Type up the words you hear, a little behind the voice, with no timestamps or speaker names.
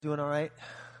Doing all right?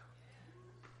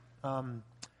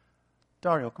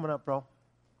 Dario, come on up, bro.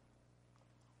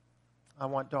 I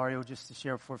want Dario just to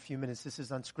share for a few minutes. This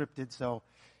is unscripted, so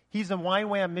he's a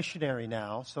YWAM missionary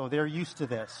now, so they're used to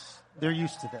this. They're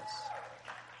used to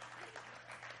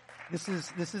this.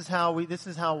 This is how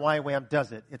YWAM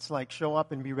does it. It's like show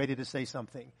up and be ready to say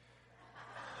something.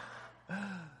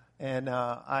 And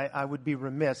I would be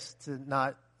remiss to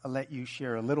not let you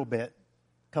share a little bit,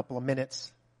 a couple of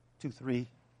minutes, 2, 3,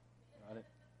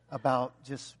 about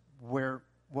just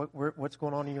what's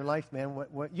going on in your life, man.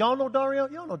 What y'all know Dario?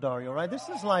 Y'all know Dario, right? This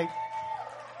is like,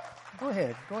 go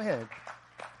ahead.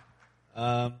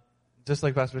 Just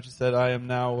like Pastor Richard said, I am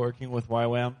now working with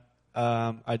YWAM.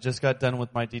 I just got done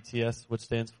with my DTS, which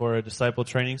stands for a Disciple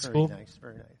Training School.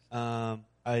 Very nice.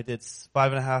 I did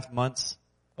 5.5 months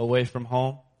away from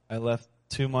home. I left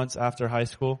 2 months after high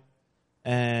school,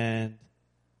 and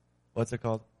what's it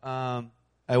called?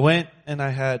 I went and I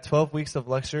had 12 weeks of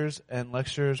lectures, and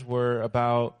lectures were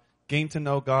about getting to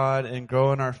know God and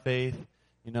growing our faith.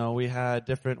 You know, we had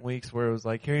different weeks where it was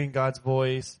like hearing God's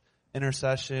voice,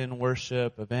 intercession,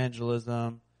 worship,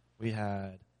 evangelism. We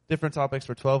had different topics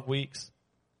for 12 weeks,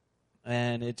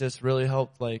 and it just really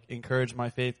helped like encourage my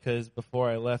faith, because before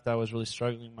I left I was really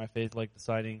struggling with my faith, like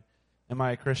deciding, am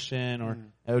I a Christian, or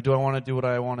do I want to do what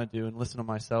I want to do and listen to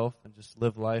myself and just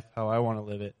live life how I want to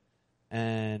live it.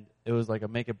 And it was like a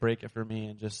make it break it for me,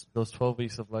 and just those 12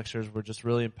 weeks of lectures were just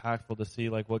really impactful to see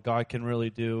like what God can really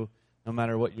do, no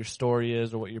matter what your story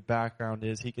is or what your background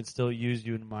is. He can still use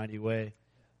you in a mighty way.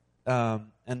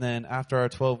 And then after our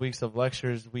 12 weeks of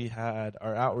lectures, we had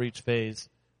our outreach phase,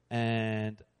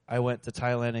 and I went to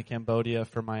Thailand and Cambodia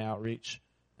for my outreach.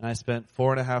 And I spent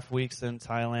 4.5 weeks in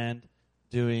Thailand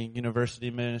doing university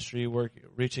ministry work,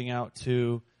 reaching out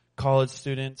to college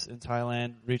students in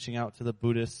Thailand, reaching out to the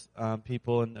Buddhist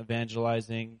people and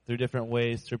evangelizing through different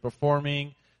ways, through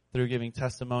performing, through giving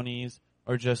testimonies,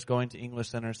 or just going to English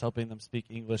centers, helping them speak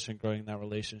English and growing that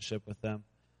relationship with them.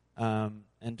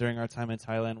 And during our time in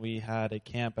Thailand, we had a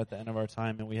camp at the end of our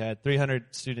time, and we had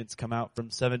 300 students come out from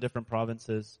 7 different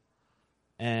provinces.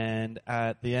 And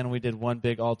at the end, we did one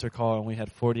big altar call, and we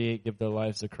had 48 give their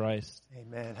lives to Christ.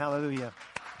 Amen. Hallelujah.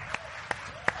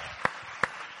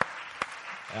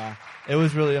 Yeah, it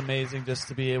was really amazing just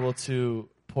to be able to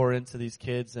pour into these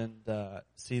kids and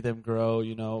see them grow,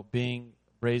 you know, being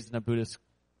raised in a Buddhist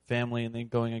family and then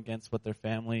going against what their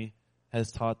family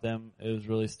has taught them. It was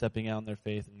really stepping out in their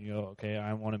faith, and you go, okay,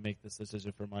 I want to make this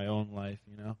decision for my own life,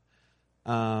 you know.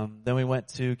 Then we went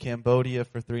to Cambodia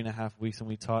for 3.5 weeks, and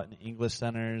we taught in English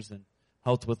centers and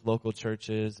helped with local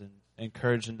churches and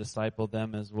encouraged and discipled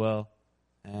them as well.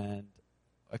 And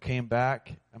I came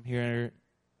back. I'm here.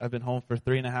 I've been home for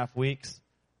 3.5 weeks,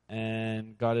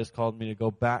 and God has called me to go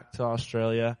back to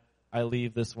Australia. I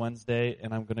leave this Wednesday,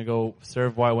 and I'm going to go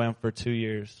serve YWAM for 2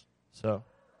 years. So.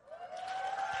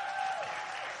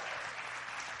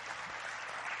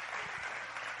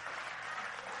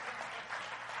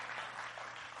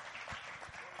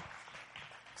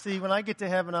 See, when I get to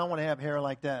heaven, I want to have hair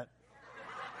like that.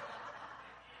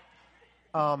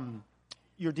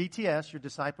 Your DTS, your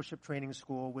Discipleship Training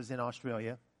School, was in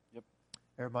Australia. Yep.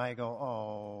 Everybody go,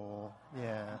 oh,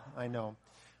 yeah, I know.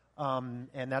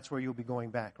 And that's where you'll be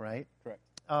going back, right? Correct.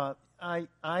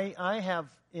 I have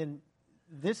in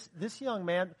this young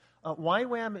man,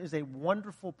 YWAM is a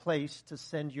wonderful place to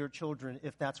send your children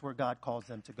if that's where God calls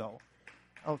them to go.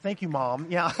 Oh, thank you, Mom.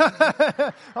 Yeah.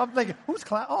 I'm thinking, who's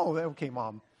class? Oh, okay,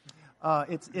 Mom.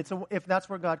 If that's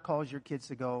where God calls your kids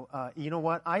to go, you know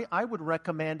what? I would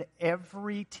recommend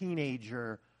every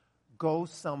teenager go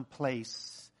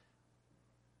someplace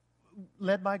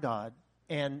led by God,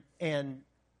 and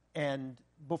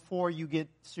before you get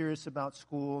serious about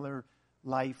school or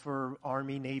life or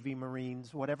Army, Navy,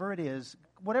 Marines, whatever it is,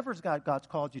 whatever's God's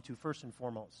called you to, first and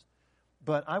foremost.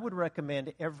 But I would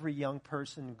recommend every young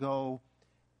person go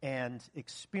and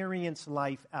experience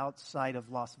life outside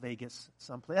of Las Vegas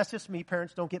someplace. That's just me.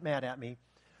 Parents, don't get mad at me.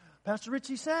 Pastor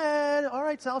Richie said, all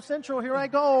right, South Central, here I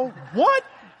go. What?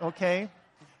 Okay.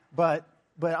 But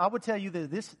I would tell you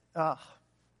that this, I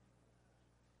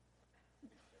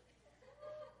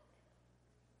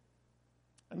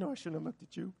know I shouldn't have looked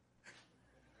at you.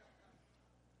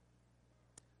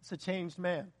 It's a changed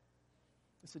man.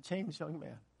 It's a changed young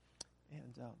man.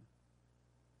 And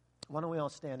why don't we all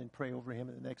stand and pray over him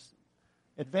in the next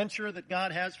adventure that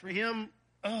God has for him?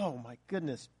 Oh, my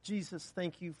goodness. Jesus,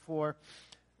 thank you for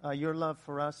your love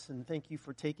for us, and thank you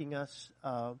for taking us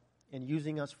and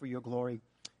using us for your glory.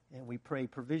 And we pray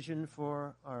provision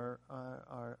for our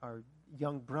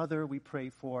young brother. We pray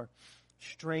for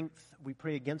strength. We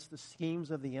pray against the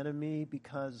schemes of the enemy,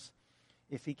 because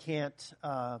If he can't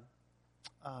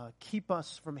keep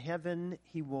us from heaven,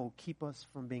 he will keep us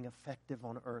from being effective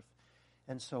on earth.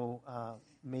 And so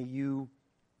may you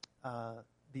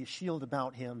be a shield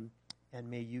about him, and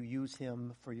may you use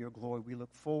him for your glory. We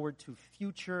look forward to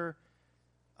future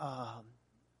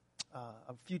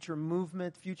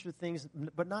movement, future things,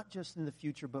 but not just in the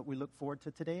future, but we look forward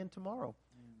to today and tomorrow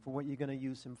for what you're going to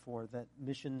use him for. That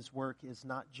missions work is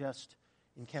not just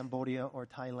in Cambodia or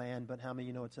Thailand, but how many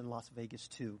you know it's in Las Vegas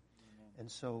too? Amen.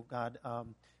 And so, God,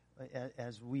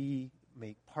 as we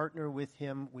may partner with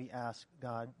him, we ask,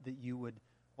 God, that you would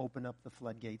open up the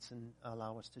floodgates and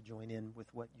allow us to join in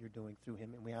with what you're doing through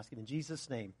him. And we ask it in Jesus'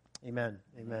 name. Amen.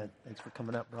 Amen. Thanks for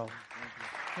coming up, bro.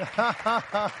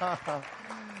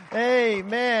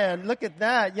 Amen. Look at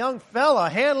that. Young fella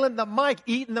handling the mic,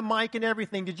 eating the mic and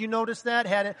everything. Did you notice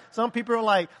that? Some people are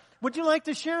like, would you like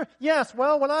to share? Yes.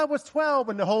 Well, when I was 12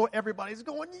 and everybody's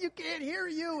going, you can't hear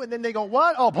you. And then they go,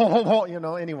 what?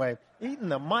 Oh, anyway, eating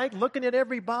the mic, looking at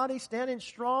everybody, standing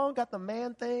strong, got the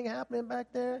man thing happening back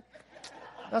there.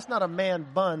 That's not a man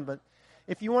bun, but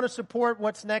if you want to support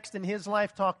what's next in his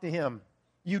life, talk to him.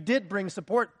 You did bring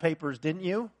support papers, didn't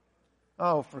you?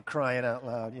 Oh, for crying out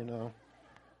loud,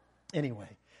 Anyway,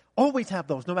 always have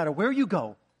those, no matter where you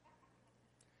go.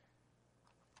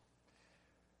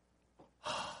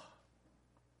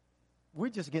 We're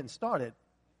just getting started.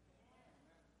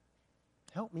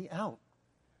 Help me out.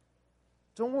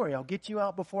 Don't worry, I'll get you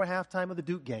out before halftime of the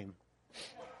Duke game.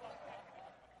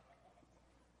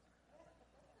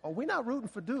 Oh, we're not rooting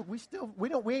for Duke. We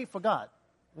ain't forgot.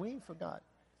 We ain't forgot.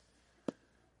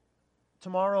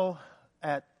 Tomorrow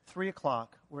at 3:00,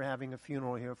 we're having a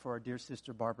funeral here for our dear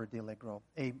sister Barbara DeAllegro,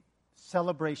 a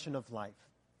celebration of life.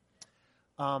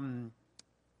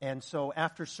 And so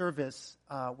after service,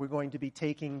 we're going to be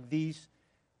taking these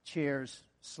chairs,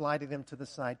 sliding them to the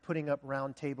side, putting up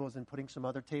round tables and putting some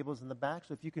other tables in the back.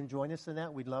 So if you can join us in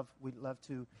that, we'd love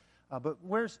to. But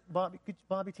where's Bobby?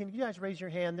 Bobby, Tina, you guys raise your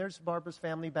hand. There's Barbara's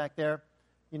family back there,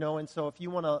 and so if you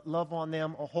want to love on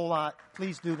them a whole lot,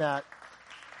 please do that.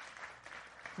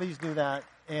 Please do that.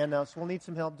 And so we'll need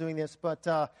some help doing this. But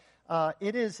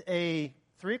it is a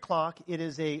 3:00. It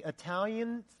is a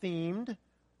Italian-themed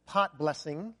pot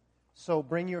blessing. So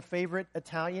bring your favorite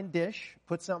Italian dish.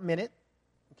 Put something in it.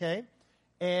 Okay?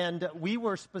 And we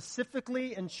were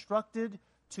specifically instructed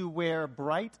to wear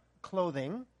bright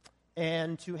clothing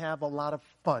and to have a lot of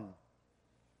fun.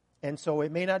 And so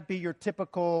it may not be your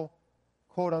typical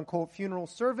quote-unquote funeral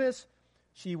service.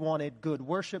 She wanted good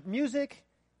worship music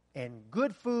and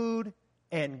good food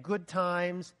and good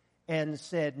times and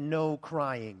said no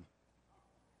crying.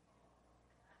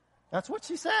 That's what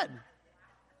she said.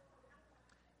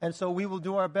 And so we will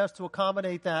do our best to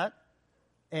accommodate that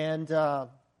and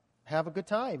have a good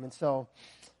time. And so,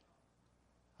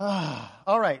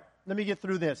 all right, let me get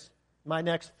through this. My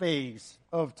next phase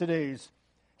of today's.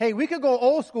 Hey, we could go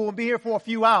old school and be here for a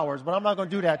few hours, but I'm not going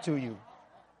to do that to you.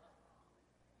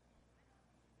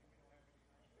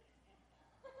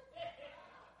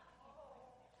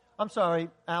 I'm sorry,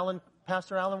 Alan,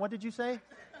 Pastor Alan, what did you say?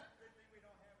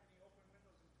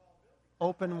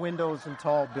 Open windows and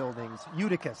tall buildings.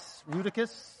 Eutychus,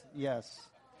 yes.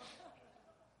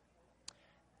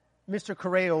 Mr.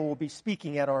 Correo will be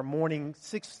speaking at our morning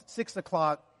 6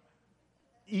 o'clock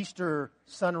Easter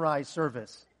sunrise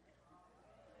service.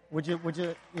 Would you,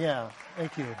 yeah,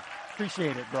 thank you.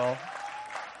 Appreciate it, bro.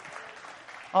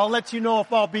 I'll let you know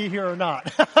if I'll be here or not.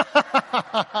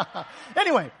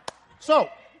 Anyway, so,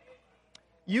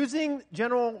 using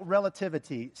general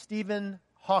relativity, Stephen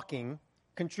Hawking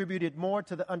contributed more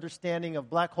to the understanding of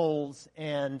black holes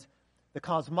and the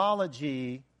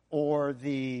cosmology or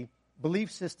the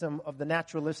belief system of the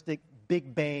naturalistic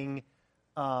Big Bang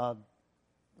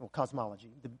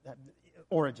cosmology, the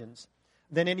origins,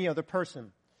 than any other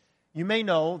person. You may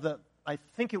know that, I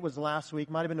think it was last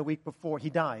week, might have been the week before, he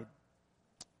died.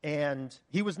 And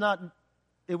it was not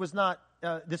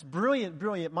this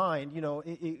brilliant mind,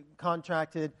 it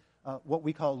contracted what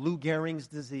we call Lou Gehrig's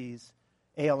disease,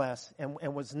 ALS,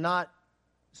 and was not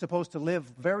supposed to live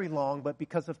very long, but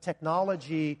because of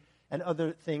technology and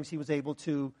other things, he was able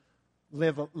to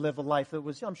live a life that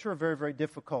was, I'm sure, very, very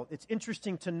difficult. It's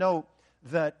interesting to note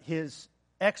that his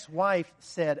ex-wife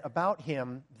said about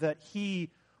him that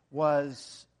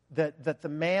that the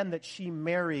man that she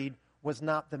married was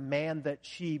not the man that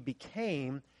she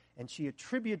became, and she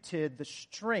attributed the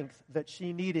strength that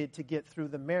she needed to get through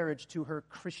the marriage to her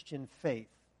Christian faith.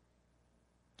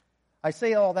 I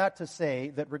say all that to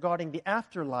say that regarding the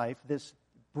afterlife, this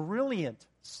brilliant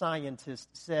scientist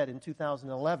said in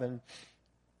 2011,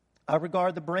 I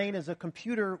regard the brain as a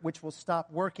computer which will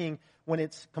stop working when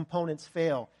its components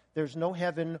fail. There's no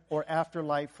heaven or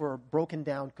afterlife for broken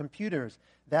down computers.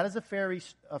 That is a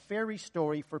fairy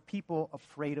story for people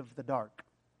afraid of the dark.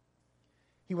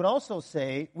 He would also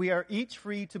say, we are each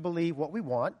free to believe what we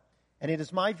want, and it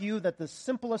is my view that the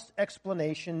simplest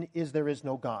explanation is there is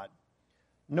no God.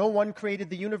 No one created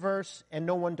the universe, and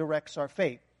no one directs our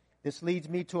fate. This leads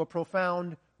me to a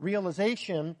profound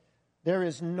realization. There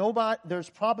is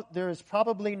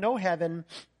probably no heaven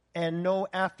and no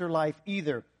afterlife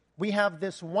either. We have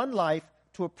this one life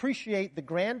to appreciate the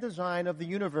grand design of the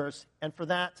universe, and for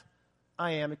that,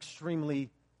 I am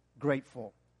extremely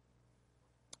grateful.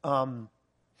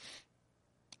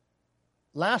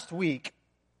 Last week,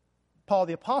 Paul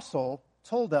the Apostle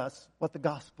told us what the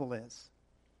gospel is.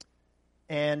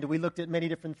 And we looked at many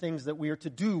different things that we are to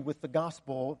do with the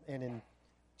gospel. And in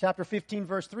chapter 15,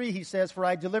 verse 3, he says, "For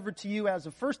I delivered to you as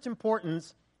of first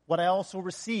importance what I also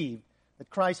received, that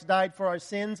Christ died for our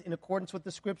sins in accordance with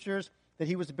the Scriptures, that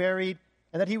he was buried,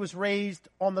 and that he was raised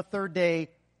on the third day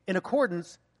in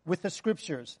accordance with the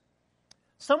Scriptures."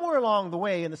 Somewhere along the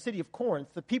way in the city of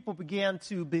Corinth, the people began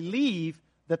to believe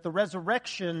that the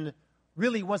resurrection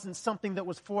really wasn't something that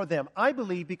was for them. I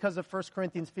believe because of 1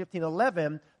 Corinthians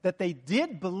 15:11 that they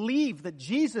did believe that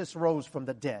Jesus rose from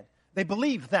the dead. They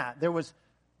believed that. There was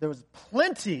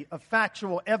plenty of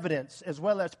factual evidence as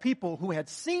well as people who had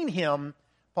seen him.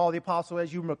 Paul the Apostle,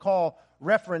 as you recall,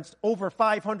 referenced over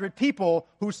 500 people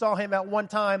who saw him at one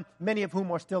time, many of whom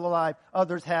are still alive.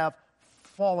 Others have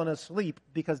fallen asleep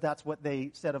because that's what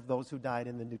they said of those who died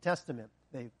in the New Testament.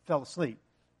 They fell asleep.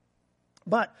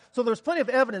 So there's plenty of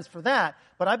evidence for that,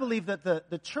 but I believe that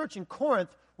the church in Corinth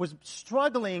was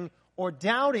struggling or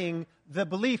doubting the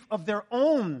belief of their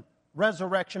own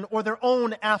resurrection or their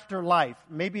own afterlife.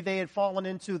 Maybe they had fallen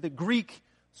into the Greek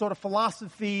sort of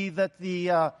philosophy that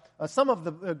some of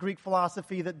the Greek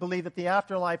philosophy that believed that the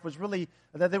afterlife was really,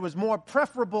 that it was more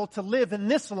preferable to live in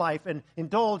this life and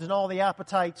indulge in all the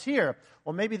appetites here.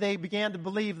 Or maybe they began to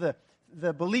believe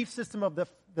the belief system of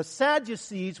the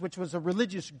Sadducees, which was a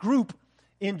religious group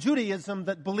in Judaism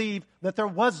that believed that there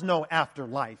was no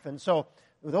afterlife. And so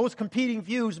those competing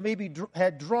views maybe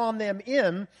had drawn them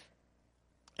in.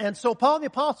 And so Paul the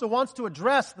Apostle wants to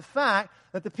address the fact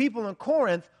that the people in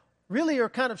Corinth really are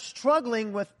kind of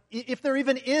struggling with if there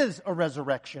even is a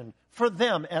resurrection for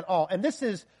them at all. And this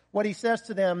is what he says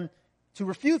to them to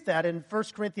refute that in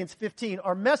 1 Corinthians 15.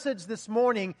 Our message this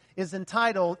morning is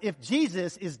entitled, "If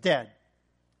Jesus is Dead."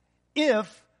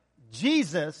 If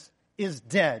Jesus is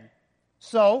dead.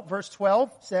 So, verse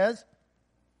 12 says,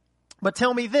 "But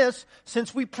tell me this,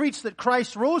 since we preach that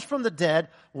Christ rose from the dead,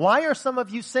 why are some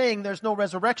of you saying there's no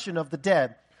resurrection of the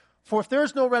dead? For if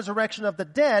there's no resurrection of the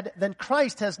dead, then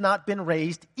Christ has not been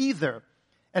raised either.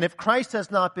 And if Christ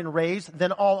has not been raised,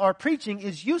 then all our preaching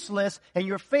is useless and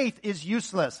your faith is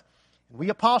useless. And we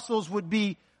apostles would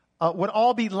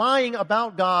all be lying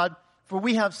about God, for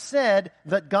we have said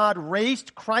that God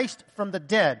raised Christ from the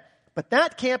dead. But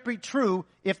that can't be true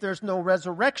if there's no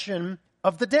resurrection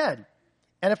of the dead.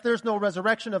 And if there's no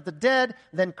resurrection of the dead,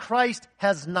 then Christ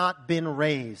has not been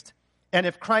raised. And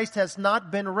if Christ has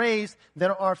not been raised,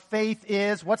 then our faith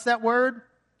is," what's that word?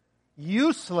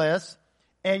 "Useless,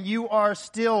 and you are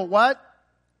still" what?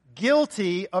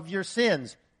 "Guilty of your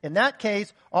sins. In that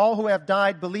case, all who have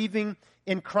died believing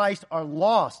in Christ are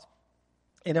lost.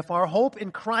 And if our hope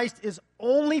in Christ is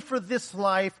only for this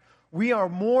life, we are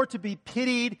more to be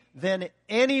pitied than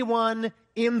anyone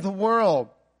in the world."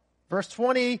 Verse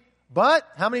 20, "But,"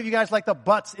 how many of you guys like the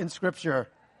buts in Scripture?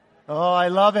 Oh, I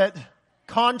love it.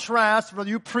 Contrast for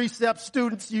you precept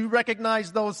students, you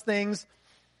recognize those things.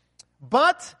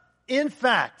 "But, in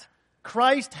fact,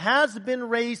 Christ has been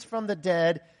raised from the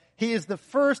dead. He is the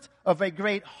first of a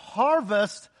great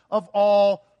harvest of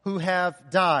all who have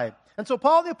died." And so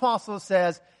Paul the Apostle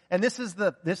says, and this is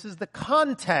the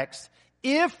context,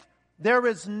 if there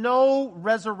is no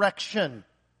resurrection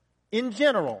in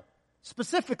general,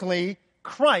 specifically,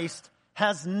 Christ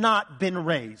has not been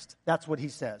raised. That's what he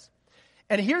says.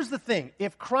 And here's the thing.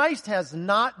 If Christ has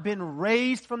not been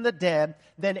raised from the dead,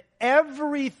 then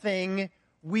everything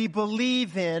we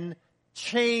believe in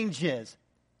changes.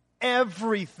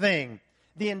 Everything.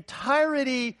 The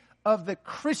entirety of the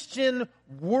Christian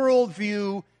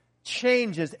worldview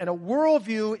changes. And a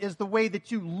worldview is the way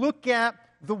that you look at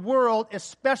the world,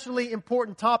 especially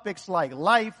important topics like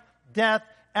life, death,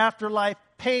 afterlife,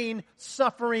 pain,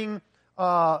 suffering,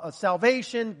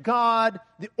 salvation, God,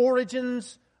 the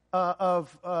origins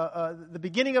of the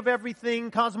beginning of everything,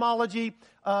 cosmology.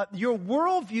 Your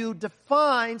worldview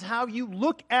defines how you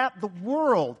look at the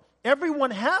world. Everyone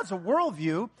has a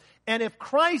worldview, And if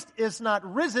Christ is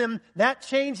not risen, that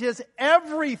changes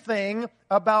everything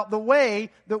about the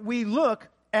way that we look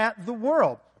at the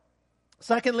world.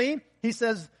 Secondly, he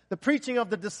says the preaching of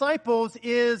the disciples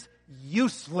is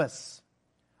useless.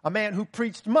 A man who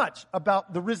preached much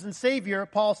about the risen Savior,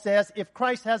 Paul says, if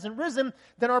Christ hasn't risen,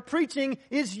 then our preaching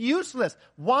is useless.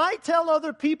 Why tell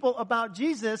other people about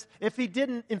Jesus if he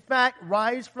didn't, in fact,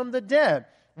 rise from the dead?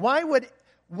 Why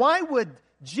would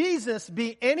Jesus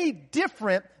be any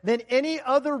different than any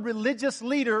other religious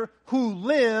leader who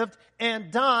lived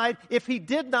and died if he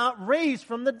did not raise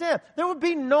from the dead? There would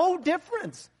be no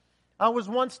difference. I was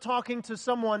once talking to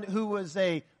someone who was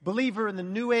a believer in the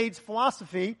New Age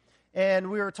philosophy, and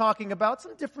we were talking about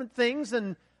some different things,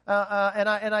 and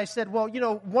I said, well,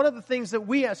 one of the things that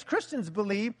we as Christians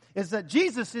believe is that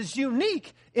Jesus is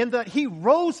unique in that he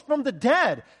rose from the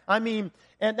dead. And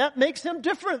that makes him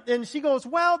different. And she goes,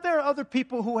 well, there are other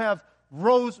people who have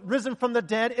risen from the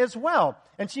dead as well.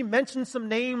 And she mentioned some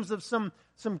names of some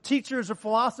teachers or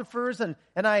philosophers, and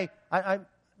I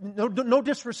no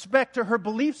disrespect to her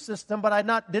belief system, but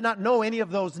I did not know any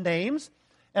of those names.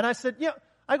 And I said,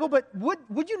 but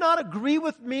would you not agree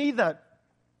with me that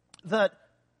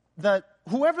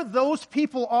whoever those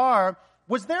people are,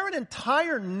 was there an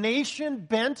entire nation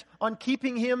bent on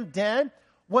keeping him dead?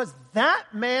 Was that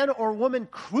man or woman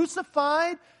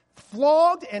crucified,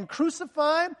 flogged and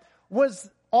crucified?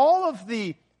 Was all of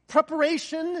the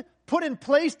preparation put in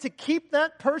place to keep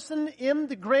that person in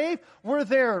the grave? Were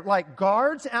there like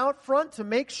guards out front to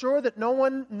make sure that no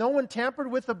one tampered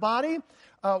with the body?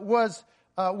 Was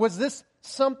this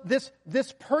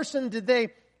person?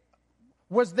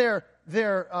 Was their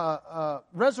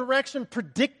resurrection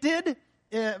predicted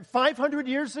 500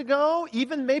 years ago,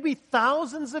 even maybe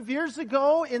thousands of years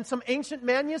ago in some ancient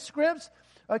manuscripts?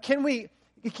 Can we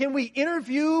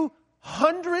interview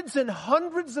hundreds and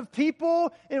hundreds of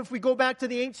people, if we go back to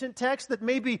the ancient text, that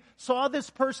maybe saw this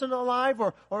person alive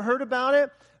or heard about it?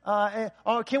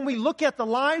 Or can we look at the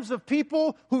lives of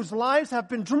people whose lives have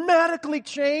been dramatically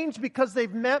changed because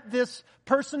they've met this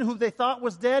person who they thought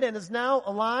was dead and is now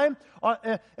alive?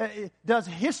 Does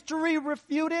history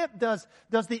refute it? Does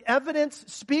the evidence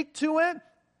speak to it?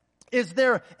 Is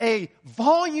there a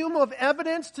volume of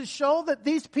evidence to show that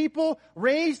these people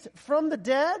raised from the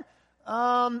dead?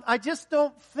 I just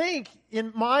don't think,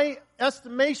 in my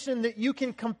estimation, that you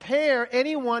can compare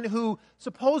anyone who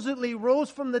supposedly rose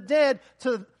from the dead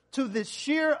to the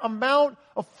sheer amount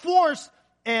of force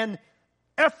and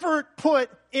effort put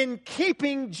in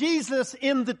keeping Jesus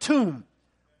in the tomb.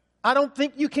 I don't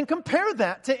think you can compare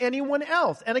that to anyone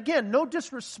else. And again, no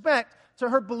disrespect to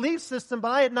her belief system,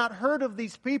 but I had not heard of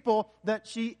these people that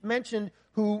she mentioned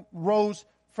who rose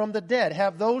from the dead.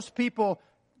 Have those people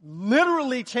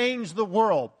literally changed the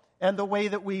world and the way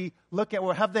that we look at,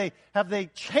 or have they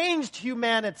changed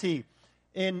humanity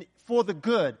for the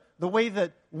good? The way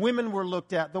that women were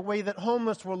looked at, the way that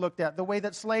homeless were looked at, the way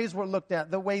that slaves were looked at,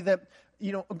 the way that,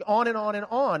 on and on and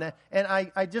on. And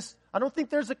I don't think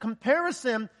there's a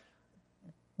comparison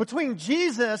between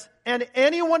Jesus and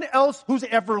anyone else who's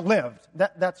ever lived.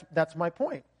 That's my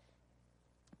point.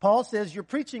 Paul says your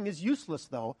preaching is useless,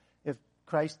 though, if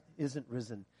Christ isn't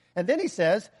risen. And then he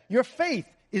says, your faith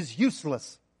is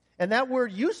useless. And that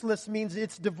word useless means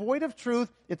it's devoid of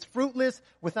truth, it's fruitless,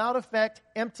 without effect,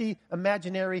 empty,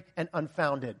 imaginary, and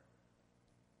unfounded.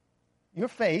 Your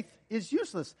faith is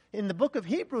useless. In the book of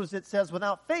Hebrews, it says,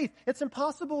 without faith, it's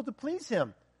impossible to please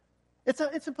him. It's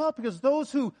impossible because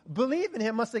those who believe in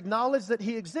him must acknowledge that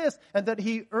he exists and that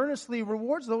he earnestly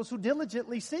rewards those who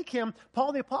diligently seek him.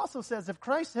 Paul the Apostle says, if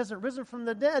Christ hasn't risen from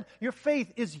the dead, your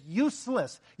faith is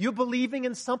useless. You're believing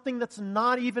in something that's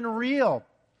not even real.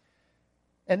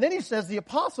 And then he says the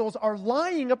apostles are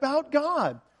lying about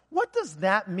God. What does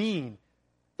that mean?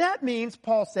 That means,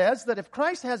 Paul says, that if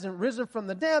Christ hasn't risen from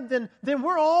the dead, then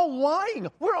we're all lying.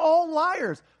 We're all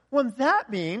liars. When that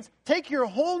means take your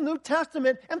whole New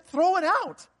Testament and throw it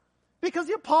out. Because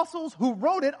the apostles who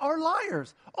wrote it are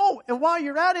liars. Oh, and while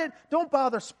you're at it, don't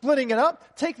bother splitting it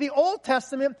up. Take the Old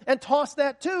Testament and toss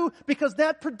that too, because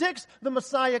that predicts the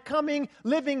Messiah coming,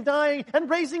 living, dying, and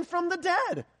raising from the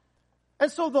dead.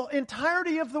 And so the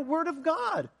entirety of the Word of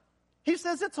God, he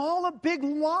says it's all a big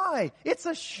lie. It's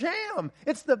a sham.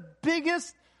 It's the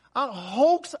biggest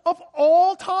hoax of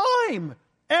all time,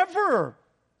 ever.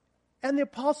 And the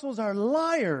apostles are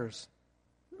liars.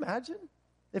 Imagine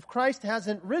if Christ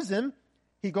hasn't risen.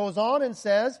 He goes on and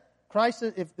says,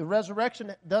 if the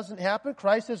resurrection doesn't happen,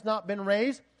 Christ has not been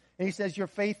raised. And he says, your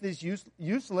faith is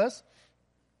useless.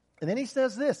 And then he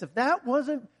says this, if that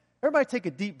wasn't, everybody take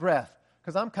a deep breath,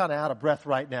 because I'm kind of out of breath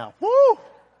right now. Woo!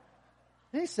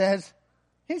 And he says,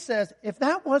 he says, if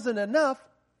that wasn't enough,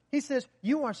 he says,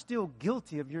 you are still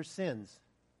guilty of your sins.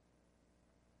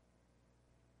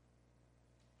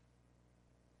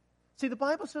 See, the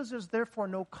Bible says there's therefore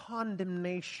no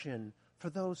condemnation for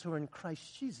those who are in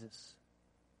Christ Jesus.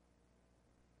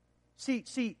 See,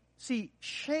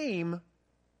 shame,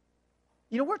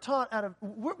 we're taught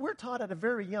at a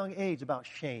very young age about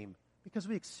shame because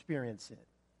we experience it.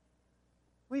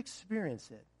 We experience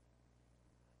it.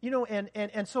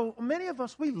 And so many of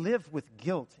us, we live with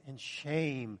guilt and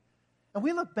shame. And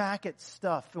we look back at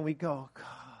stuff and we go,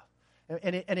 God,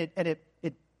 and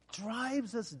it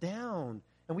drives us down.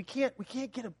 And we can't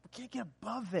get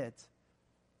above it.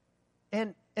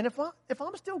 And if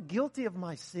I'm still guilty of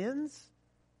my sins,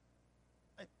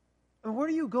 where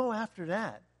do you go after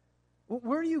that?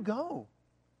 Where do you go?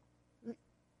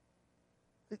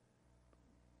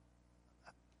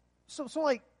 So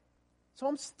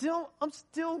I'm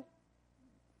still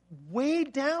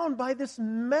weighed down by this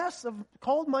mess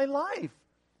called my life.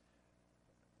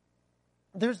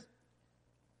 There's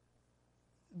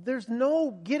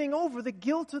no getting over the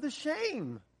guilt or the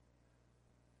shame,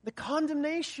 the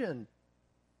condemnation.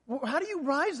 How do you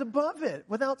rise above it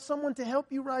without someone to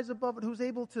help you rise above it who's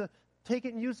able to take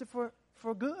it and use it for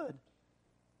good?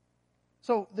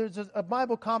 So there's a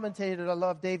Bible commentator that I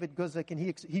love, David Guzik, and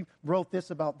he wrote this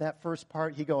about that first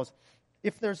part. He goes,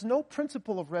 if there's no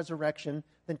principle of resurrection,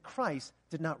 then Christ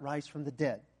did not rise from the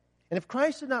dead. And if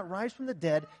Christ did not rise from the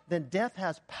dead, then death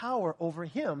has power over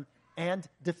him and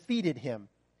defeated him.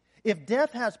 If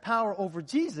death has power over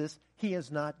Jesus, he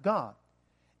is not God.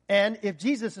 And if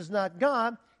Jesus is not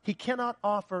God, he cannot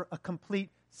offer a complete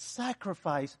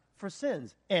sacrifice for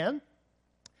sins. And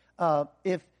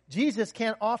if Jesus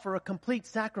can't offer a complete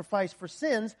sacrifice for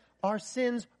sins, our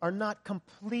sins are not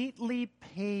completely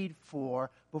paid for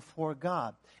before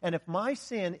God. And if my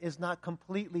sin is not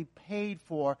completely paid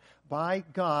for by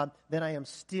God, then I am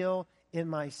still in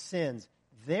my sins.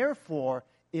 Therefore,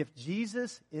 if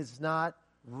Jesus is not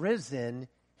risen,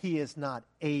 he is not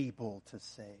able to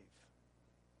save.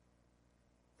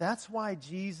 That's why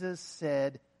Jesus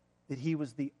said that he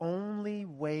was the only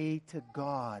way to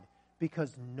God,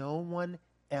 because no one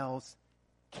else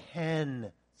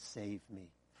can save me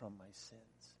from my sins.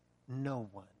 No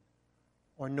one.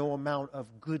 Or no amount of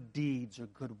good deeds or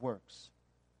good works.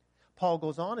 Paul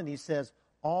goes on and he says,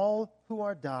 all who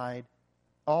have died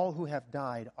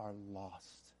are lost.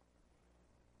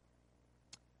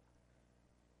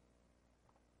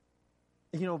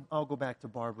 I'll go back to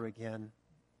Barbara again.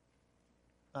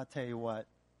 I'll tell you what.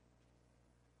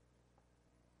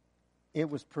 It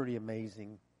was pretty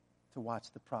amazing to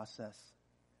watch the process.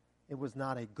 It was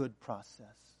not a good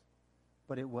process,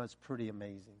 but it was pretty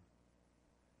amazing.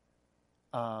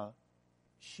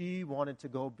 She wanted to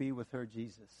go be with her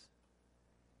Jesus.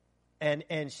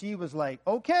 And she was like,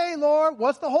 okay, Lord,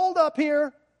 what's the holdup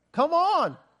here? Come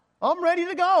on. I'm ready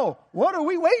to go. What are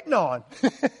we waiting on?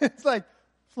 It's like,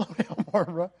 slow down,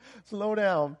 Barbara. Slow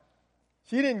down.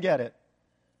 She didn't get it.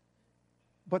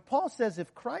 But Paul says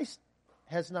if Christ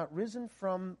has not risen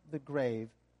from the grave,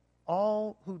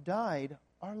 all who died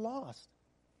are lost.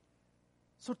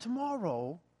 So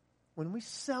tomorrow, when we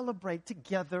celebrate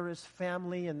together as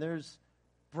family and there's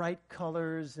bright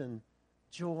colors and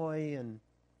joy and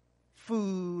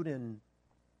food and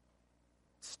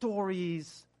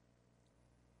stories,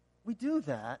 we do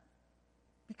that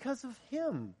because of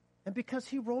him and because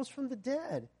he rose from the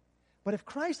dead. But if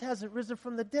Christ hasn't risen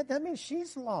from the dead, that means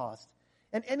she's lost.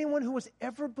 And anyone who has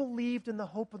ever believed in the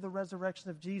hope of the resurrection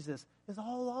of Jesus is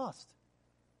all lost.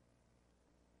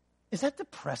 Is that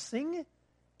depressing?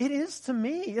 It is to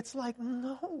me. It's like,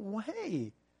 no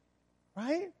way.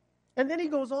 Right? And then he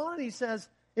goes on and he says,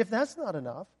 if that's not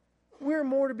enough, we're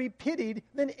more to be pitied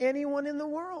than anyone in the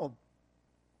world.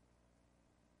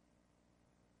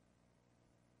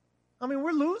 I mean,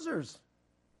 we're losers.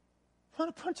 What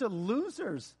a bunch of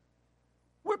losers.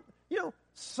 We're,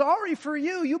 sorry for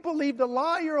you. You believed a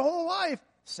lie your whole life.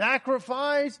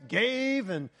 Sacrificed, gave,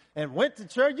 and went to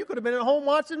church. You could have been at home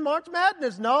watching March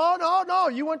Madness. No.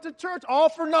 You went to church all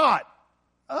for naught.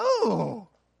 Oh.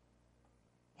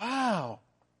 Wow.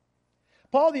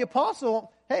 Paul the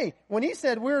Apostle, hey, when he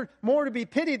said we're more to be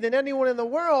pitied than anyone in the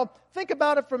world, think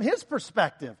about it from his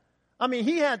perspective. I mean,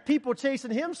 he had people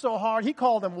chasing him so hard, he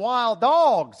called them wild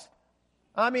dogs.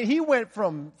 I mean, he went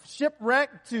from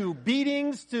shipwreck to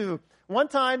beatings to one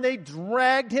time they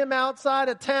dragged him outside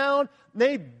of town.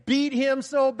 They beat him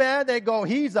so bad, they go,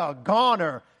 he's a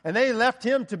goner. And they left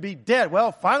him to be dead.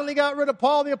 Well, finally got rid of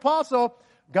Paul the Apostle.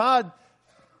 God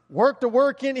worked a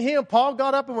work in him. Paul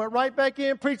got up and went right back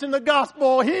in preaching the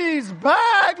gospel. He's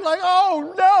back. Like,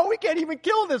 oh no, we can't even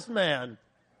kill this man.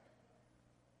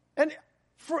 And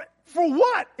for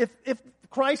what? If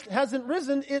Christ hasn't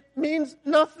risen, it means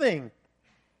nothing.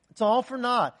 It's all for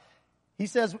naught. He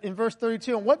says in verse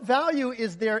 32, and what value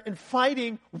is there in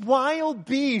fighting wild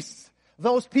beasts,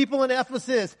 those people in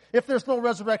Ephesus, if there's no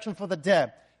resurrection for the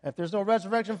dead? If there's no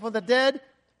resurrection for the dead,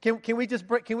 can we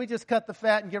just cut the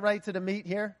fat and get right to the meat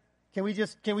here? Can we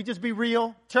just be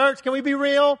real? Church, can we be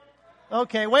real?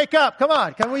 Okay, wake up. Come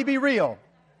on. Can we be real?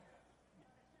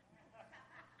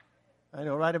 I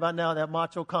know right about now that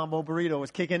Macho Combo burrito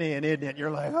is kicking in, isn't it?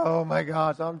 You're like, oh my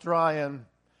gosh, I'm trying.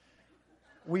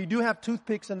 We do have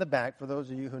toothpicks in the back for those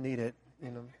of you who need it.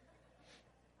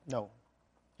 No.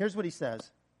 Here's what he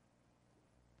says.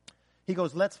 He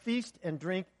goes, let's feast and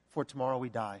drink, for tomorrow we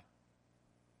die.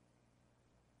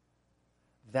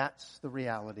 That's the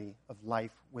reality of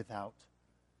life without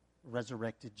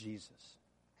resurrected Jesus.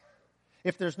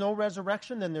 If there's no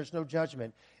resurrection, then there's no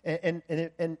judgment. And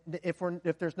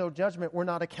if there's no judgment, we're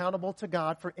not accountable to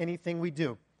God for anything we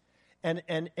do. And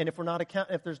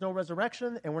if there's no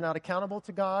resurrection and we're not accountable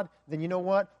to God, then you know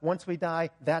what? Once we die,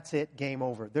 that's it, game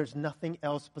over. There's nothing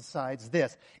else besides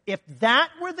this. If that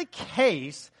were the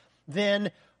case,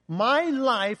 then my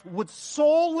life would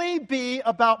solely be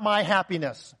about my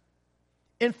happiness.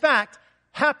 In fact,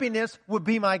 happiness would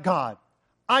be my God.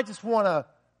 I just want to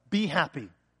be happy,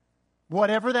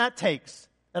 whatever that takes.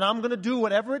 And I'm going to do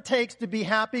whatever it takes to be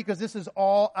happy because this is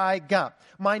all I got.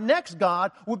 My next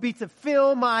God would be to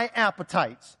fill my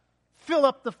appetites, fill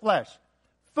up the flesh.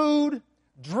 Food,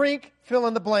 drink, fill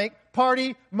in the blank,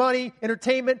 party, money,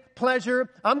 entertainment, pleasure.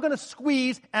 I'm going to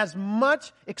squeeze as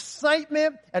much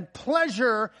excitement and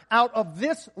pleasure out of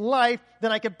this life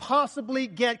than I could possibly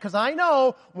get because I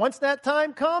know once that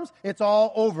time comes, it's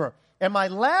all over. And my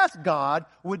last God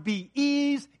would be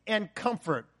ease and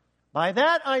comfort. By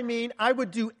that I mean I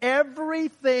would do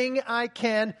everything I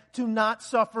can to not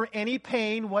suffer any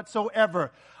pain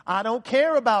whatsoever. I don't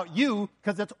care about you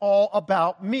because it's all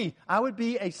about me. I would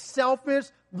be a selfish,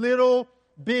 little,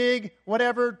 big,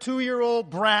 whatever, 2-year-old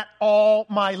brat all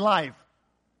my life.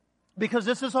 Because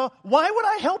this is all, why would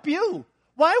I help you?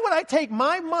 Why would I take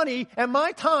my money and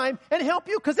my time and help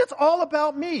you? Because it's all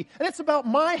about me. And it's about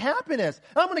my happiness.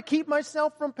 I'm going to keep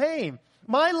myself from pain.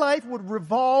 My life would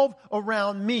revolve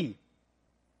around me.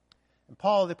 And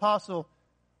Paul the Apostle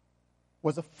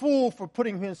was a fool for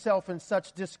putting himself in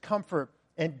such discomfort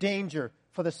and danger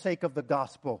for the sake of the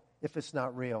gospel if it's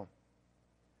not real.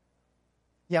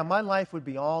 Yeah, my life would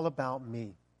be all about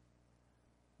me.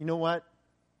 You know what?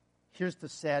 Here's the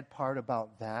sad part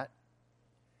about that,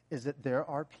 is that there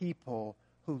are people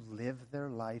who live their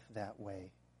life that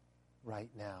way right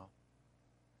now.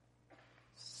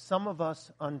 Some of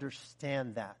us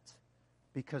understand that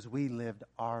because we lived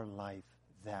our life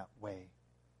that way.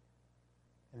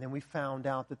 And then we found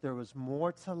out that there was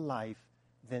more to life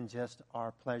than just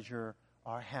our pleasure,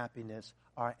 our happiness,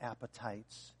 our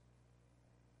appetites.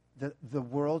 The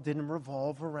world didn't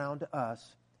revolve around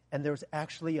us. And there's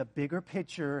actually a bigger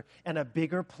picture and a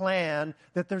bigger plan,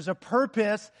 that there's a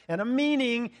purpose and a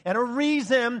meaning and a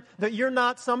reason, that you're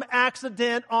not some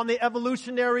accident on the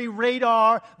evolutionary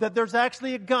radar, that there's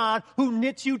actually a God who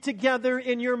knit you together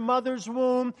in your mother's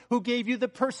womb, who gave you the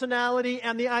personality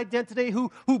and the identity,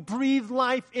 who breathed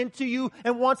life into you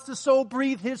and wants to so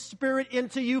breathe His Spirit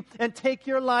into you and take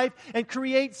your life and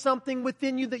create something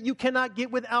within you that you cannot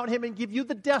get without Him, and give you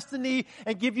the destiny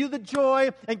and give you the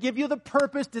joy and give you the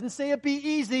purpose. Didn't say it'd be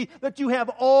easy, that you have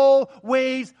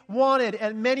always wanted.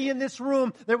 And many in this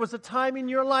room, there was a time in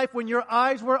your life when your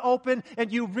eyes were open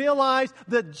and you realized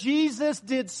that Jesus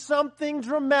did something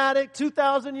dramatic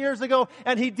 2,000 years ago,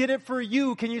 and He did it for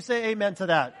you. Can you say amen to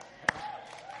that?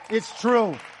 It's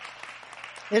true.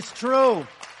 It's true.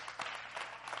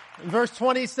 Verse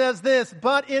 20 says this,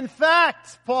 but in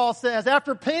fact, Paul says,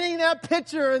 after painting that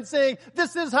picture and saying,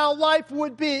 this is how life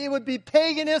would be, it would be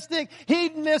paganistic,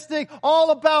 hedonistic,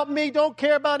 all about me, don't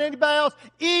care about anybody else,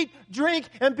 eat, drink,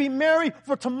 and be merry,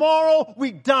 for tomorrow we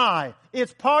die.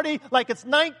 It's party like it's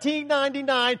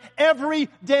 1999 every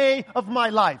day of my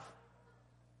life.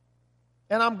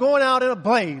 And I'm going out in a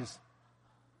blaze.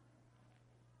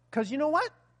 Because you know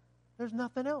what? There's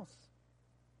nothing else.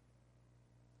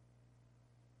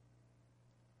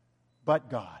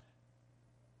 But God.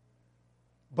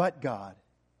 But God.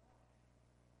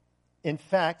 In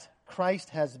fact,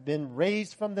 Christ has been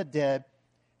raised from the dead.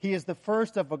 He is the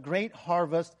first of a great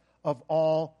harvest of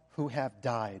all who have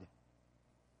died.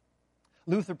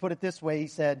 Luther put it this way, he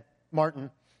said,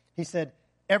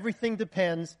 everything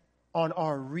depends on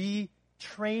our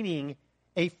retraining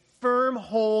a firm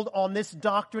hold on this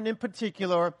doctrine in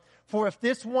particular. For if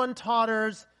this one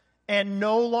totters, and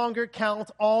no longer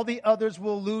count. All the others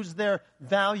will lose their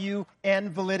value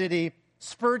and validity.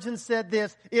 Spurgeon said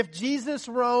this, if Jesus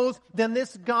rose, then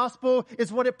this gospel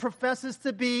is what it professes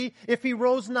to be. If he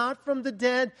rose not from the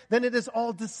dead, then it is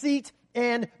all deceit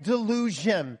and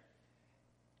delusion.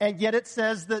 And yet it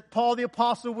says that Paul the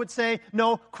Apostle would say,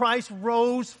 no, Christ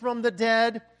rose from the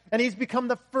dead, and he's become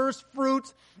the first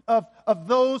fruits of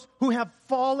those who have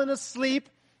fallen asleep.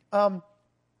 The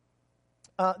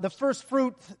first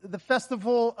fruit, the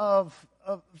festival of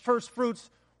first fruits,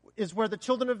 is where the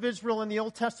children of Israel in the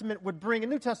Old Testament would bring, in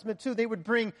New Testament too, they would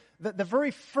bring the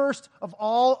very first of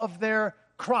all of their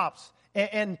crops.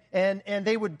 And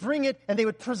they would bring it and they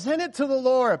would present it to the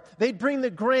Lord. They'd bring the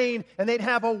grain and they'd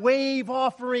have a wave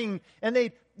offering and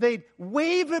they'd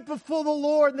wave it before the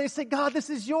Lord and they say, God, this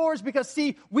is yours because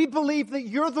see, we believe that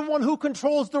you're the one who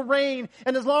controls the rain.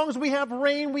 And as long as we have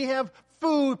rain, we have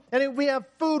food. And if we have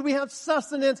food, we have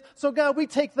sustenance. So God, we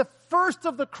take the first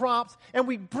of the crops and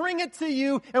we bring it to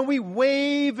you and we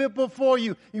wave it before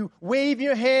you. You wave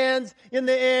your hands in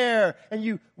the air and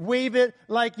you wave it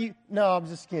like you, no, I'm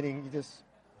just kidding.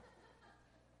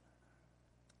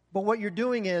 But what you're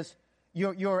doing is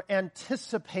you're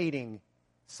anticipating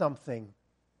something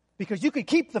because you could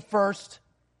keep the first.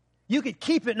 You could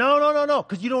keep it. No,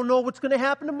 because you don't know what's going to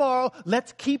happen tomorrow.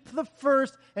 Let's keep the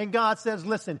first. And God says,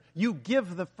 listen, you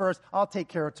give the first. I'll take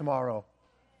care of tomorrow.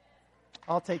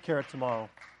 I'll take care of tomorrow.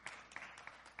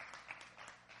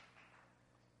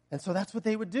 And so that's what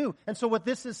they would do. And so what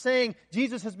this is saying,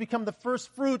 Jesus has become the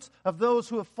first fruits of those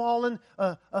who have fallen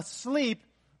asleep,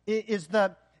 is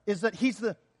that he's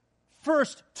the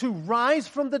first to rise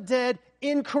from the dead,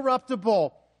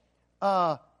 incorruptible,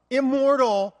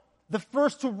 immortal, the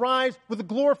first to rise with a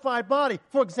glorified body.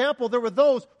 For example, there were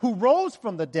those who rose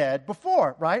from the dead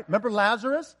before, right? Remember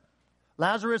Lazarus?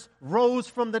 Lazarus rose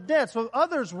from the dead. So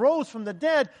others rose from the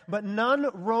dead, but none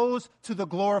rose to the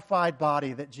glorified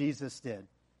body that Jesus did.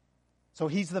 So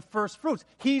he's the first fruits.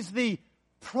 He's the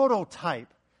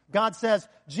prototype. God says,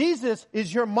 Jesus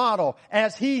is your model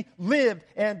as he lived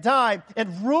and died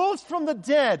and rose from the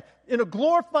dead in a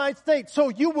glorified state. So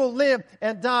you will live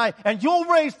and die and you'll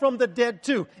raise from the dead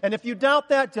too. And if you doubt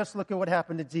that, just look at what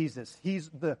happened to Jesus. He's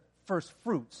the first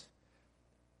fruits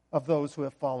of those who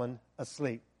have fallen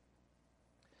asleep.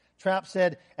 Trapp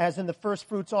said, as in the first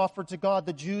fruits offered to God,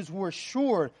 the Jews were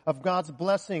assured of God's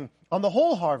blessing on the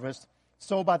whole harvest,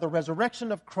 so by the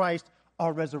resurrection of Christ,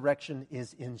 our resurrection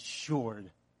is ensured.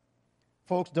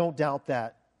 Folks, don't doubt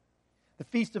that. The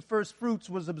Feast of First Fruits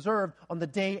was observed on the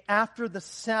day after the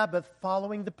Sabbath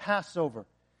following the Passover.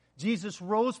 Jesus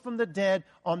rose from the dead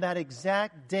on that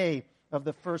exact day of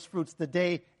the first fruits, the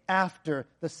day after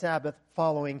the Sabbath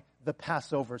following the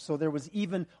Passover. So there was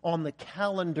even on the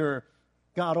calendar,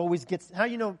 God always gets, how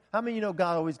many of you know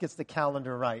God always gets the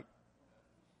calendar right?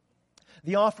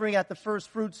 The offering at the first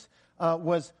fruits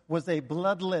was a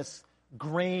bloodless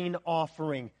grain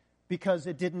offering because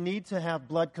it didn't need to have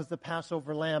blood because the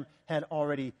Passover lamb had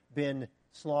already been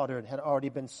slaughtered, had already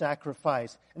been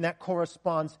sacrificed. And that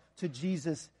corresponds to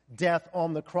Jesus' death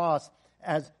on the cross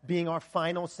as being our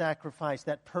final sacrifice,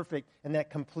 that perfect and that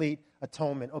complete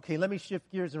atonement. Okay, let me shift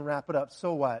gears and wrap it up.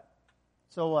 So what?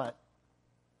 So what?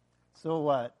 So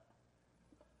what?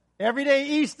 Everyday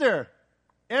Easter.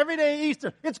 Everyday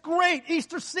Easter. It's great.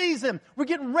 Easter season. We're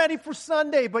getting ready for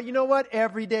Sunday. But you know what?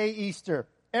 Everyday Easter.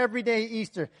 Everyday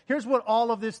Easter. Here's what all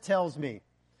of this tells me.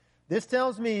 This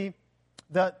tells me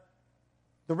that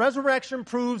the resurrection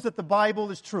proves that the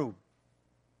Bible is true.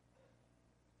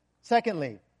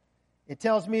 Secondly, it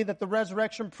tells me that the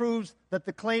resurrection proves that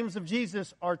the claims of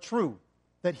Jesus are true,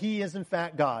 that he is in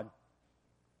fact God.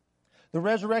 The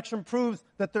resurrection proves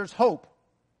that there's hope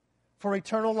for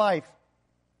eternal life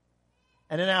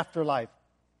and an afterlife.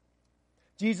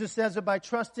 Jesus says that by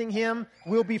trusting him,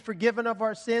 we'll be forgiven of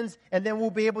our sins, and then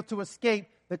we'll be able to escape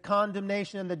the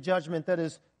condemnation and the judgment that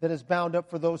is bound up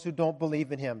for those who don't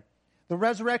believe in him. The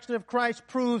resurrection of Christ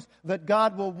proves that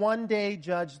God will one day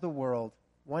judge the world.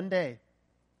 One day.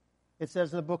 It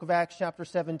says in the book of Acts chapter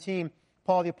 17,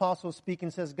 Paul the Apostle speaking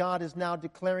says, God is now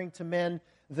declaring to men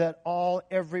that all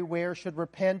everywhere should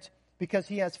repent because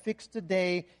he has fixed a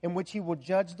day in which he will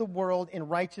judge the world in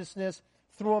righteousness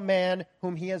through a man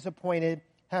whom he has appointed,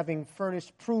 having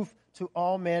furnished proof to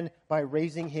all men by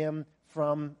raising him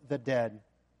from the dead.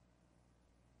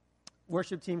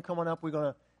 Worship team coming up. We're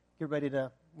going to get ready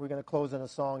to, we're going to close in a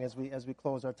song as we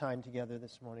close our time together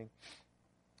this morning.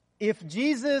 If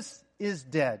Jesus is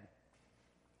dead,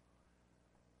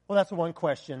 well, that's one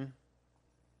question.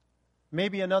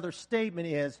 Maybe another statement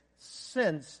is,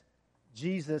 since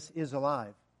Jesus is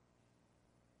alive.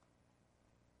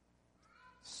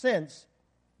 Since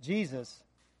Jesus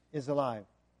is alive.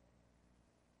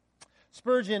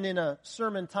 Spurgeon, in a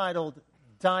sermon titled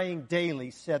Dying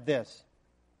Daily, said this: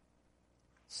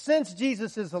 "Since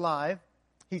Jesus is alive,"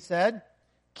 he said,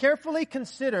 "carefully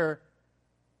consider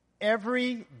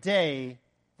every day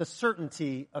the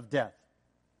certainty of death."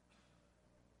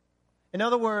 In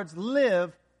other words,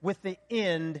 live with the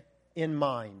end in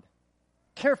mind.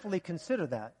 Carefully consider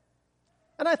that.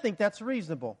 And I think that's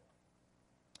reasonable.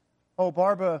 Oh,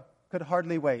 Barbara could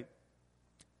hardly wait.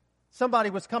 Somebody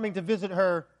was coming to visit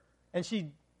her, and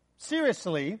she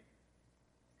seriously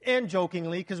and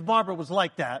jokingly, because Barbara was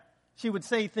like that, she would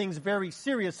say things very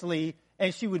seriously,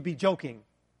 and she would be joking.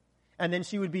 And then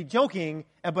she would be joking,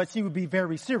 but she would be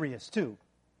very serious too.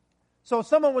 So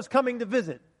someone was coming to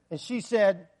visit, and she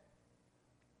said,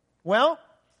 "Well,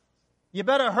 you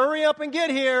better hurry up and get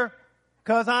here,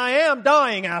 because I am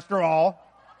dying after all.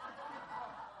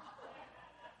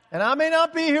 And I may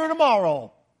not be here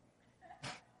tomorrow.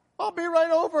 I'll be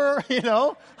right over,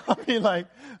 I'll be like,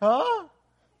 huh?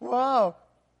 Wow.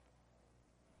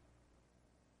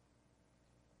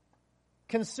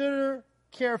 Consider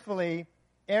carefully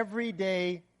every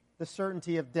day the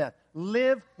certainty of death.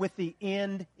 Live with the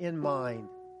end in mind.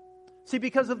 See,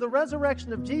 because of the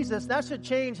resurrection of Jesus, that should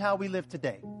change how we live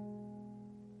today.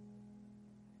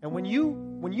 And when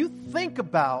you think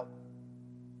about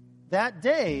that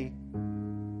day,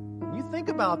 when you think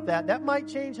about that, that might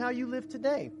change how you live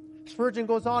today. Spurgeon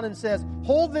goes on and says,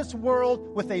 "Hold this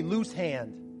world with a loose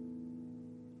hand."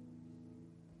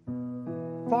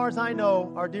 As far as I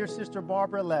know, our dear sister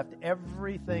Barbara left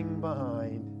everything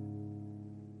behind.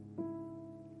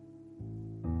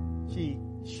 She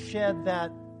shed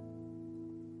that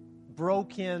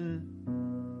broken,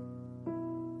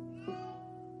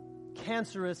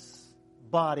 cancerous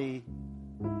body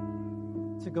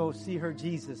to go see her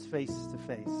Jesus face to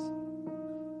face.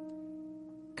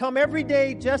 Come every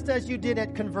day just as you did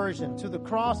at conversion to the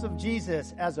cross of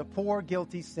Jesus as a poor,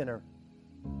 guilty sinner.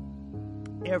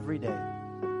 Every day.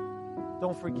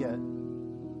 Don't forget.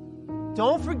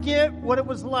 Don't forget what it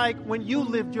was like when you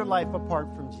lived your life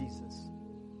apart from Jesus.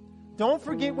 Don't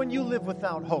forget when you lived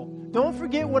without hope. Don't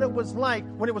forget what it was like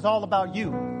when it was all about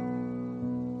you.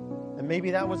 And maybe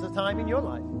that was a time in your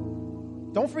life.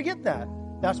 Don't forget that.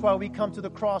 That's why we come to the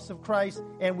cross of Christ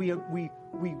and we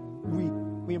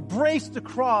embrace the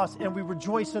cross and we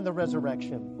rejoice in the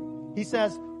resurrection.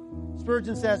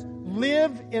 Spurgeon says,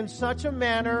 live in such a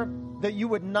manner that you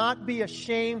would not be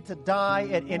ashamed to die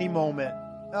at any moment.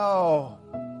 Oh,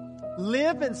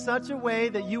 live in such a way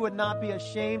that you would not be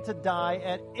ashamed to die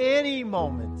at any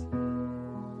moment.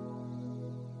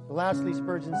 Lastly,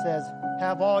 Spurgeon says,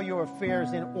 have all your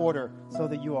affairs in order so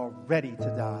that you are ready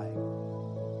to die.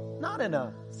 Not in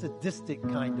a sadistic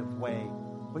kind of way,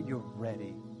 but you're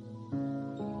ready.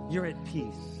 You're at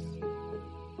peace.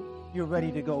 You're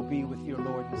ready to go be with your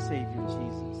Lord and Savior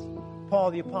Jesus.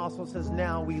 Paul the Apostle says,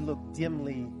 now we look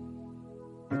dimly,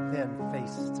 but then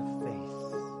face to face.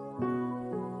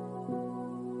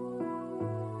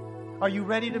 Are you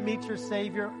ready to meet your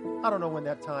Savior? I don't know when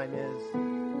that time is.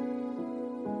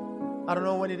 I don't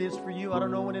know when it is for you. I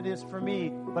don't know when it is for me.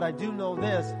 But I do know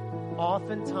this.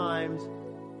 Oftentimes,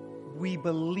 we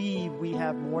believe we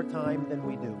have more time than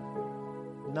we do.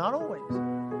 Not always.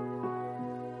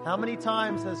 How many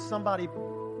times has somebody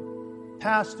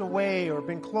passed away or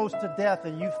been close to death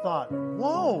and you've thought,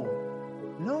 whoa,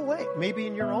 no way. Maybe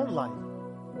in your own life.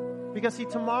 Because see,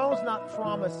 tomorrow's not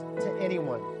promised to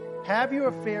anyone. Have your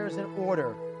affairs in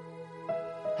order.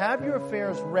 Have your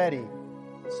affairs ready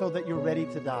so that you're ready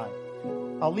to die.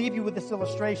 I'll leave you with this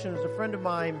illustration. There's a friend of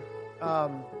mine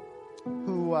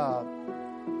who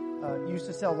used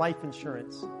to sell life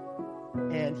insurance.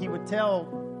 And he was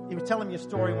telling me a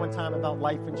story one time about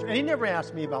life insurance. And he never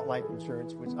asked me about life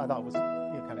insurance, which I thought was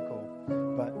kind of cool.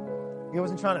 But he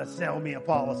wasn't trying to sell me a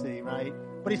policy, right?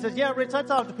 But he says, yeah, Rich, I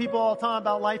talk to people all the time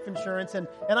about life insurance. And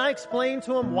I explain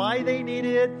to them why they need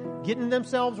it, getting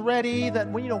themselves ready, that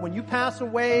when you pass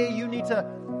away, you need to,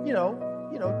 you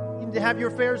need to have your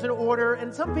affairs in order.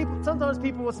 And sometimes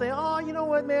people will say, oh, you know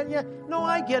what, man? Yeah, no,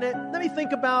 I get it. Let me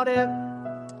think about it.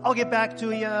 I'll get back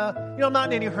to you. I'm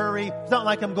not in any hurry. It's not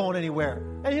like I'm going anywhere.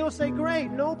 And he'll say,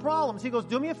 great, no problems. He goes,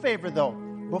 do me a favor, though.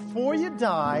 Before you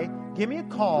die, give me a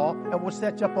call, and we'll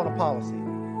set you up on a policy.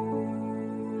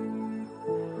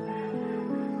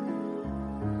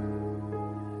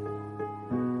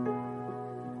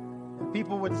 And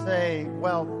people would say,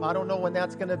 well, I don't know when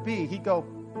that's going to be. He'd go,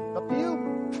 up to you.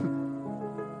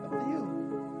 Up to you.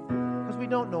 Because we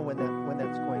don't know when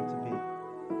that's going to be.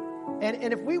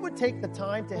 And if we would take the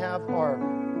time to have our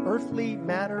earthly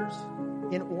matters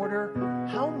in order,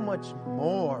 how much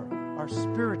more our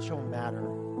spiritual matter,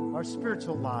 our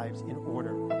spiritual lives in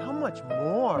order, how much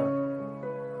more?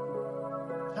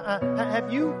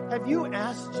 Have you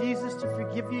asked Jesus to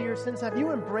forgive you your sins? Have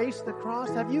you embraced the cross?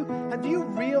 Have you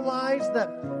realized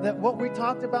that what we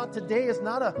talked about today is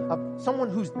not someone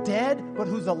who's dead, but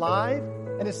who's alive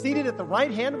and is seated at the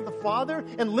right hand of the Father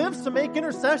and lives to make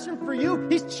intercession for you?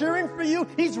 He's cheering for you.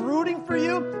 He's rooting for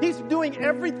you. He's doing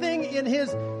everything in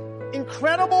His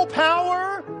incredible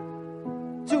power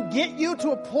to get you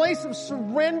to a place of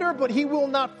surrender, but He will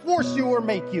not force you or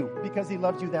make you because He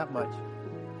loves you that much.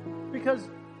 Because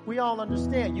we all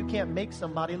understand you can't make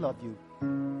somebody love you.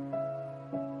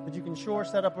 But you can sure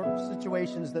set up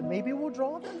situations that maybe will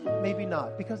draw them, maybe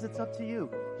not, because it's up to you.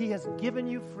 He has given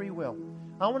you free will.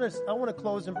 I want to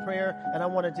close in prayer, and I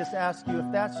want to just ask you,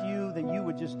 if that's you, that you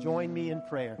would just join me in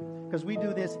prayer. Because we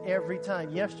do this every time.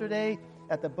 Yesterday,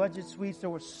 at the Budget Suites, there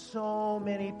were so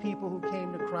many people who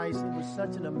came to Christ. It was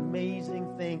such an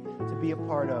amazing thing to be a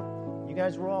part of. You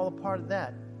guys were all a part of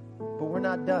that. But we're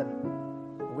not done.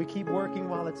 We keep working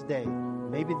while it's day.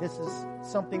 Maybe this is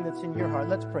something that's in your heart.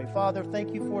 Let's pray. Father,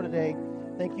 thank you for today.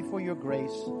 Thank you for your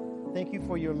grace. Thank you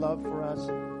for your love for us.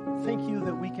 Thank you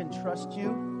that we can trust you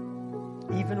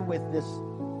even with this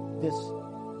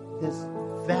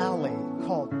valley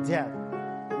called death.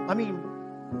 I mean,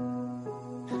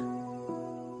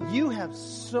 you have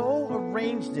so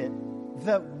arranged it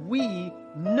that we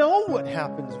know what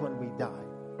happens when we die.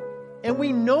 And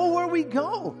we know where we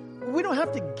go. We don't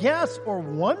have to guess or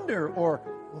wonder or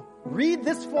read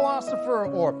this philosopher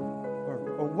or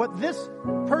what this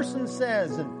person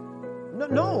says. And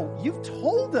no, you've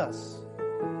told us.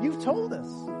 You've told us.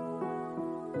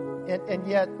 And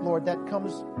yet, Lord, that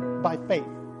comes by faith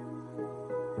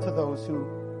to those who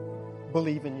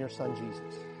believe in your Son,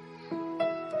 Jesus.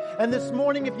 And this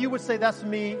morning, if you would say, that's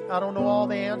me, I don't know all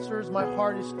the answers, my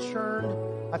heart is churned,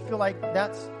 I feel like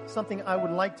that's something I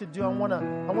would like to do. I want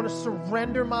to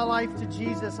surrender my life to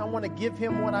Jesus. I want to give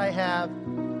Him what I have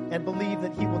and believe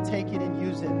that He will take it and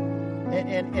use it.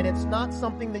 And it's not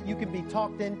something that you can be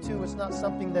talked into. It's not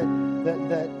something that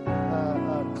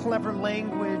clever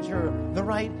language or the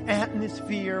right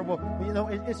atmosphere. Well, you know,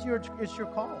 it's your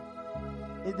call.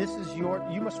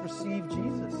 You must receive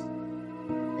Jesus.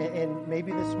 And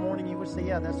maybe this morning you would say,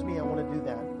 yeah, that's me. I want to do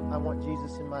that. I want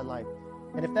Jesus in my life.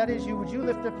 And if that is you, would you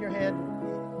lift up your hand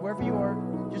wherever you are?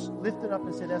 Just lift it up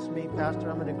and say, that's me, Pastor.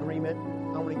 I'm in agreement.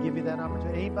 I want to give you that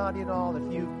opportunity. Anybody at all, if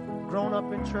you've grown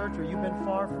up in church or you've been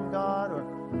far from God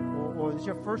or it's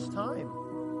your first time.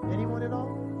 Anyone at all?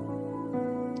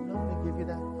 No, they give you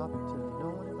that opportunity. No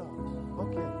one at all.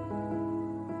 Okay.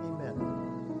 Amen.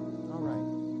 All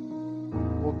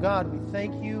right. Well, God, we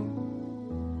thank you.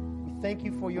 We thank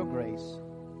you for your grace.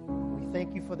 We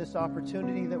thank you for this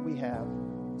opportunity that we have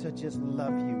to just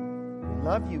love you. We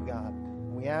love you, God.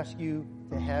 We ask you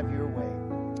to have your way.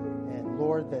 And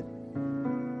Lord, that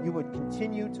you would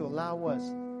continue to allow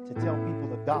us to tell people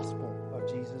the gospel of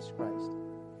Jesus Christ.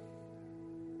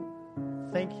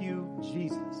 Thank you,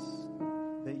 Jesus,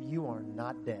 that you are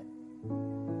not dead,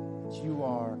 that you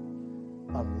are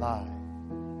alive.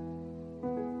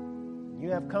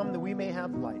 You have come that we may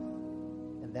have life,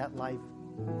 and that life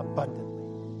abundantly.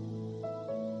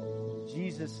 In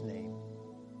Jesus' name,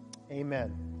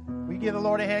 amen. We give the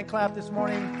Lord a hand clap this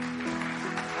morning.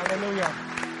 Hallelujah.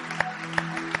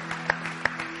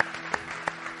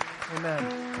 Amen.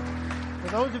 For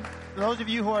those of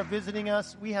you who are visiting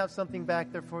us, we have something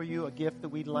back there for you, a gift that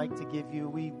we'd like to give you.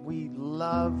 We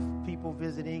love people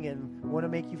visiting and want to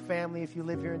make you family if you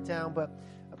live here in town. But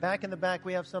back in the back,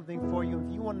 we have something for you.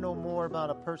 If you want to know more about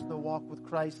a personal walk with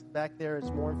Christ, back there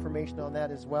is more information on that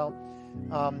as well.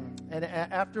 And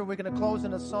after we're going to close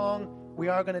in a song,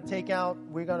 we're going to take out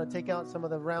some of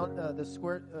the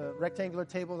square rectangular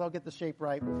tables. I'll get the shape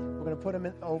right. We're going to put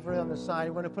them over on the side.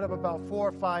 We're going to put up about 4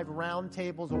 or 5 round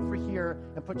tables over here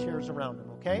and put chairs around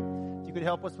them, okay? If you could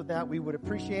help us with that, we would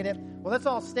appreciate it. Well, let's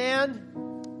all stand.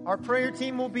 Our prayer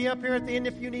team will be up here at the end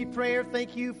if you need prayer.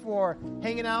 Thank you for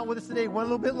hanging out with us today. Went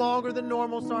a little bit longer than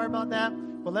normal. Sorry about that.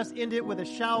 But let's end it with a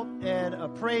shout and a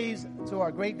praise to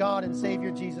our great God and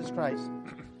Savior, Jesus Christ.